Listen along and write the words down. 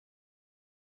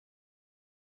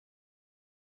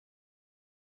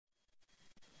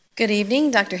Good evening,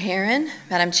 Dr. Herron,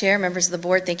 Madam Chair, members of the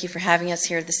board. Thank you for having us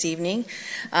here this evening.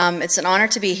 It's an honor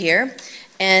to be here,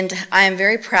 and I am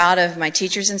very proud of my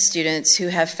teachers and students who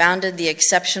have founded the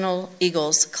Exceptional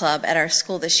Eagles Club at our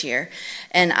school this year.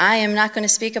 And I am not going to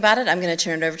speak about it. I'm going to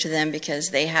turn it over to them because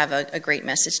they have a great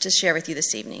message to share with you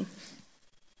this evening.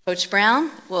 Coach Brown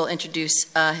will introduce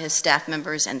his staff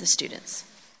members and the students.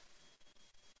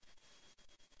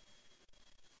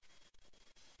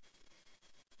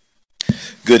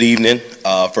 Good evening.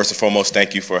 First and foremost,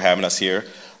 thank you for having us here.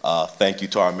 Thank you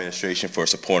to our administration for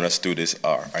supporting us through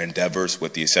our endeavors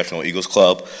with the Exceptional Eagles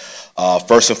Club.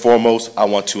 First and foremost, I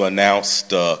want to announce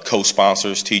the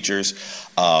co-sponsors, teachers.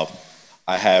 I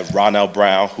have Ronell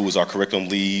Brown, who is our curriculum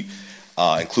lead,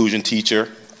 inclusion teacher,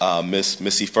 Miss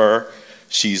Missy Furr.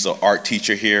 She's an art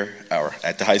teacher here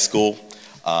at the high school.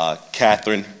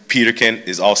 Catherine Peterkin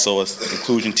is also an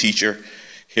inclusion teacher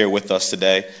here with us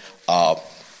today.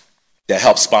 That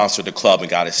helped sponsor the club and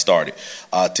got it started.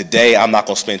 Today, I'm not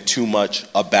going to spend too much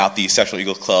about the Exceptional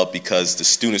Eagles Club because the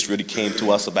students really came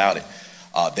to us about it.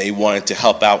 They wanted to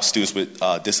help out students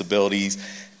with disabilities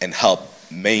and help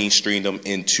mainstream them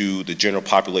into the general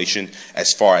population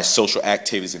as far as social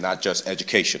activities and not just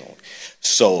educational.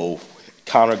 So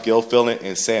Connor Gilfillan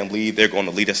and Sam Lee, they're going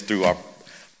to lead us through our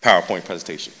PowerPoint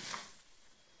presentation.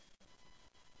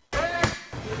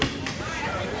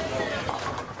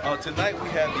 Tonight we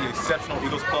have the Exceptional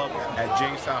Eagles Club at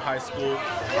Jamestown High School.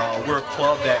 We're a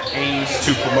club that aims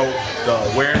to promote the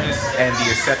awareness and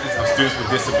the acceptance of students with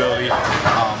disability.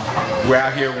 We're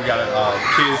out here, we got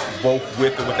kids both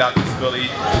with or without disability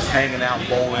just hanging out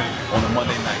bowling on a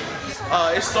Monday night.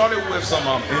 It started with some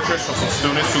interest from some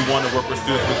students who wanted to work with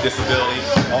students with disability,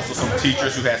 also some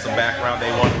teachers who had some background, they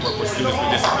wanted to work with students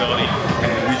with disability,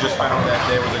 and we just found that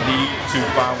there was a need to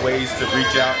find ways to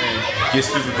reach out and get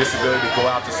students with disability to go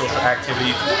out to social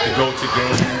activities, to go to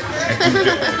games, and do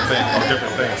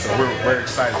different things. So we're very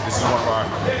excited. This is one of our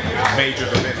major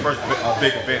events, first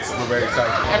big events, so we're very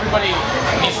excited. Everybody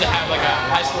needs to have like a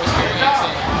high school experience,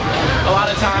 and a lot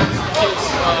of times kids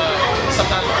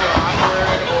sometimes feel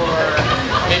awkward or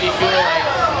maybe feel like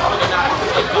they're not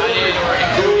invited or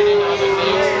included in other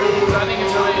things. So I think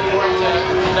it's really important to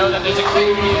know that there's a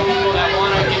community of people that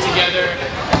want to get together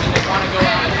and they want to go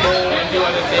out and bowl and do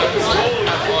other things and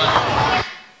have fun.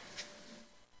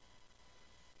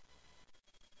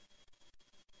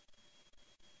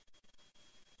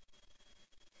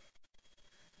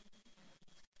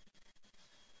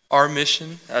 Our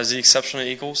mission as the Exceptional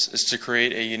Eagles is to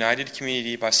create a united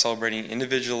community by celebrating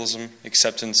individualism,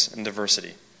 acceptance, and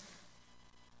diversity.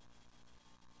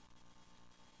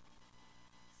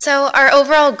 So our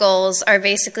overall goals are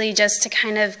basically just to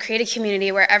kind of create a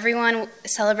community where everyone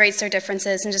celebrates their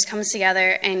differences and just comes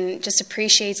together and just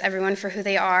appreciates everyone for who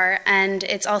they are. And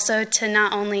it's also to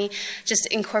not only just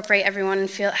incorporate everyone and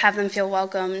have them feel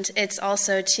welcomed, it's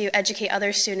also to educate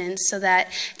other students so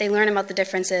that they learn about the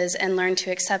differences and learn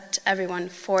to accept everyone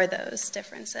for those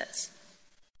differences.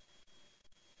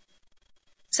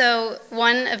 So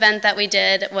one event that we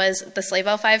did was the Sleigh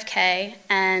Bell 5K,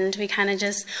 and we kind of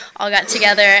just all got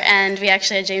together, and we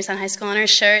actually had Jamestown High School on our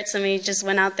shirts, and we just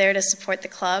went out there to support the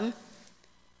club.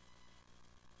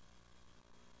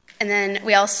 And then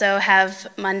we also have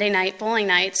Monday night bowling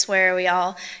nights where we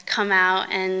all come out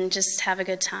and just have a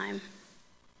good time.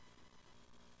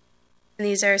 And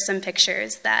these are some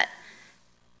pictures that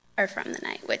are from the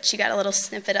night, which you got a little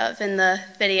snippet of in the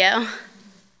video.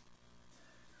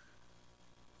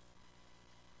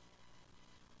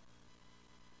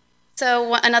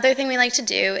 So another thing we like to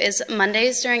do is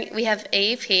Mondays we have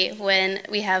AEP when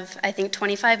we have, I think,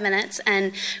 25 minutes,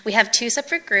 and we have two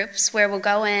separate groups where we'll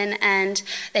go in and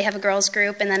they have a girls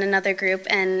group and then another group,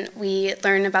 and we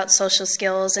learn about social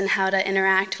skills and how to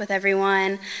interact with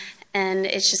everyone, and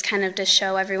it's just kind of to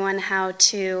show everyone how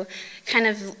to kind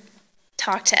of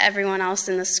talk to everyone else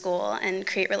in the school and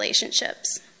create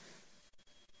relationships.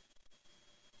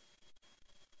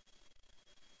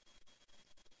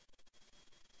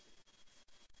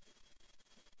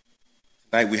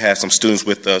 Tonight we have some students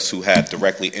with us who have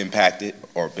directly impacted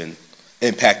or been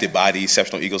impacted by the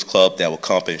Exceptional Eagles Club that will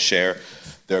come up and share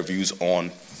their views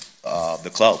on the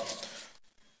club.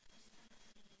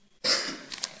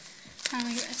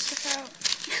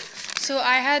 So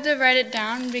I had to write it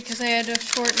down because I had a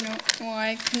short note. Well,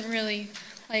 I couldn't really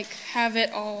have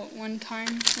it all at one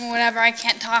time. Whatever, I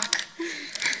can't talk.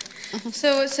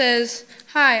 So it says,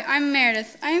 "Hi, I'm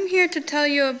Meredith. I am here to tell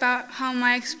you about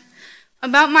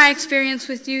my experience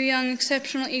with you young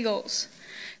Exceptional Eagles.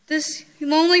 This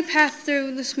lonely path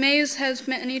through this maze has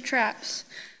many traps.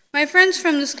 My friends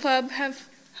from this club have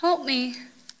helped me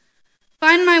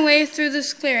find my way through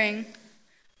this clearing.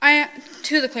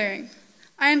 To the clearing.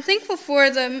 I am thankful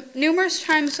for the numerous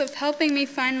times of helping me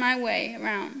find my way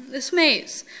around this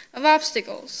maze of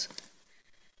obstacles.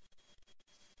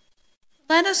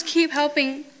 Let us keep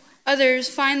helping others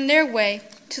find their way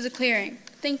to the clearing.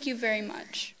 Thank you very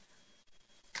much.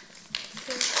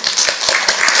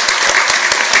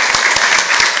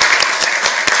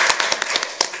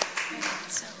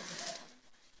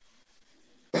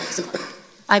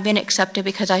 I've been accepted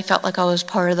because I felt like I was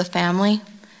part of the family.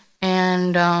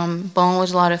 And bowling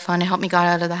was a lot of fun. It helped me get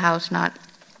out of the house, not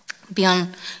be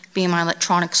on my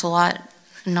electronics a lot,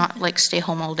 not like stay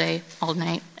home all day, all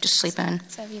night, just sleep in.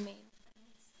 So have you made?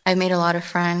 I've made a lot of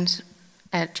friends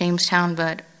at Jamestown,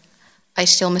 but I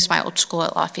still miss my old school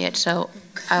at Lafayette. So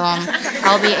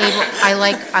I'll be able. I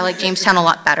like Jamestown a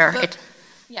lot better.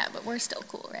 Yeah, but we're still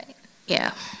cool, right?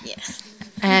 Yeah. Yes.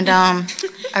 And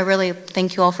I really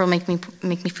thank you all for making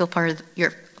me feel part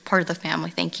of the family.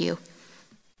 Thank you.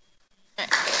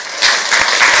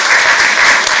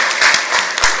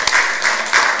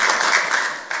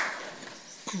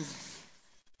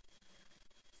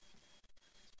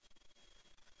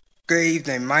 Good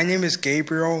evening. My name is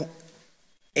Gabriel,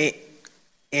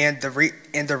 and the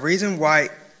reason why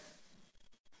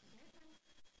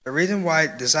I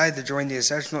decided to join the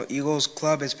Exceptional Eagles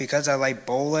Club is because I like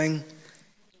bowling,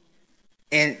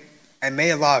 and I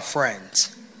made a lot of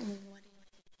friends.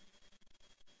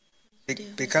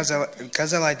 Because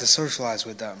I like to socialize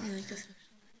with them.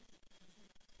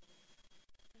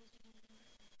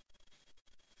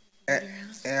 And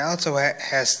I also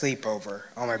had sleepover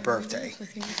on my birthday.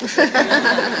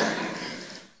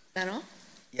 That all?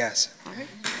 Yes. All right.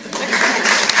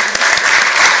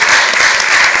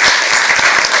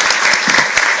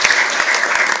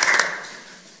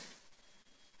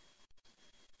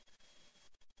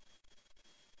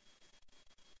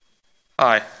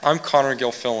 Hi, I'm Connor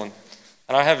Gilfillan,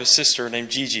 and I have a sister named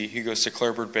Gigi who goes to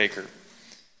Clarebird Baker.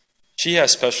 She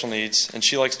has special needs, and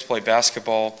she likes to play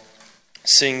basketball,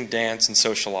 sing, dance, and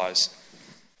socialize.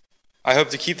 I hope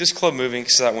to keep this club moving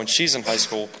so that when she's in high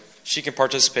school, she can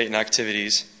participate in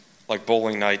activities like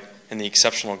bowling night and the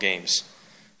exceptional games.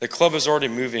 The club is already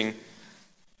moving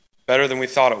better than we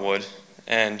thought it would,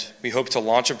 and we hope to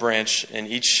launch a branch in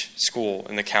each school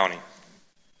in the county.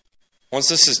 Once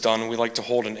this is done, we'd like to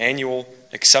hold an annual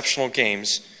exceptional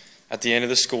games at the end of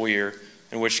the school year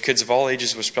in which kids of all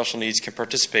ages with special needs can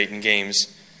participate in games,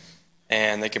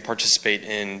 and they can participate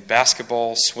in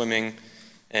basketball, swimming,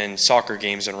 and soccer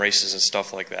games and races and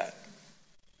stuff like that.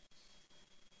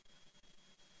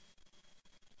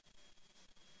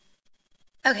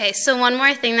 Okay, so one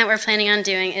more thing that we're planning on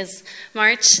doing is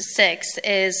March 6th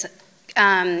is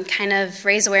kind of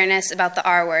raise awareness about the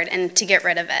R word and to get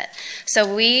rid of it.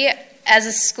 So we, as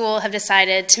a school, have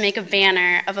decided to make a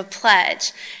banner of a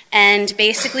pledge. And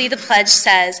basically the pledge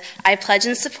says, I pledge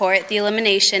and support the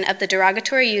elimination of the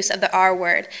derogatory use of the R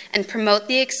word and promote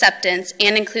the acceptance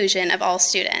and inclusion of all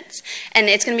students. And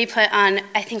it's going to be put on,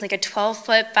 I think, like a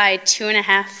 12-foot by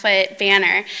 2.5-foot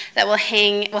banner that will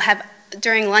hang, we'll have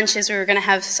during lunches, we were going to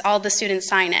have all the students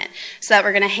sign it, so that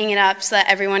we're going to hang it up so that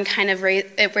everyone kind of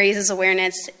it raises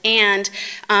awareness, and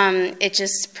it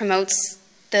just promotes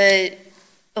the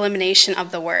elimination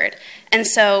of the word. And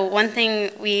so one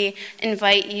thing we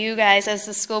invite you guys as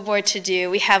the school board to do,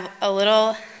 we have a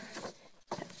little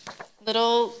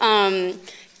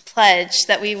pledge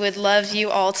that we would love you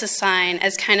all to sign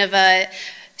as kind of a,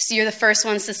 so you're the first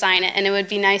ones to sign it, and it would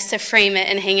be nice to frame it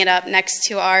and hang it up next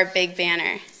to our big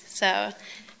banner. So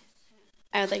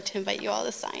I would like to invite you all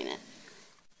to sign it.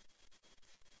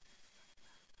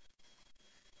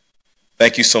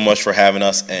 Thank you so much for having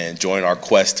us and joining our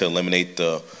quest to eliminate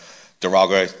the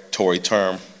derogatory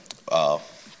term.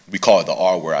 We call it the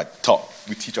R word.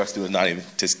 We teach our students not even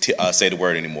to say the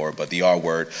word anymore, but the R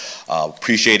word.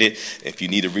 Appreciate it. If you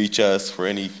need to reach us for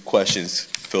any questions,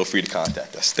 feel free to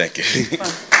contact us. Thank you.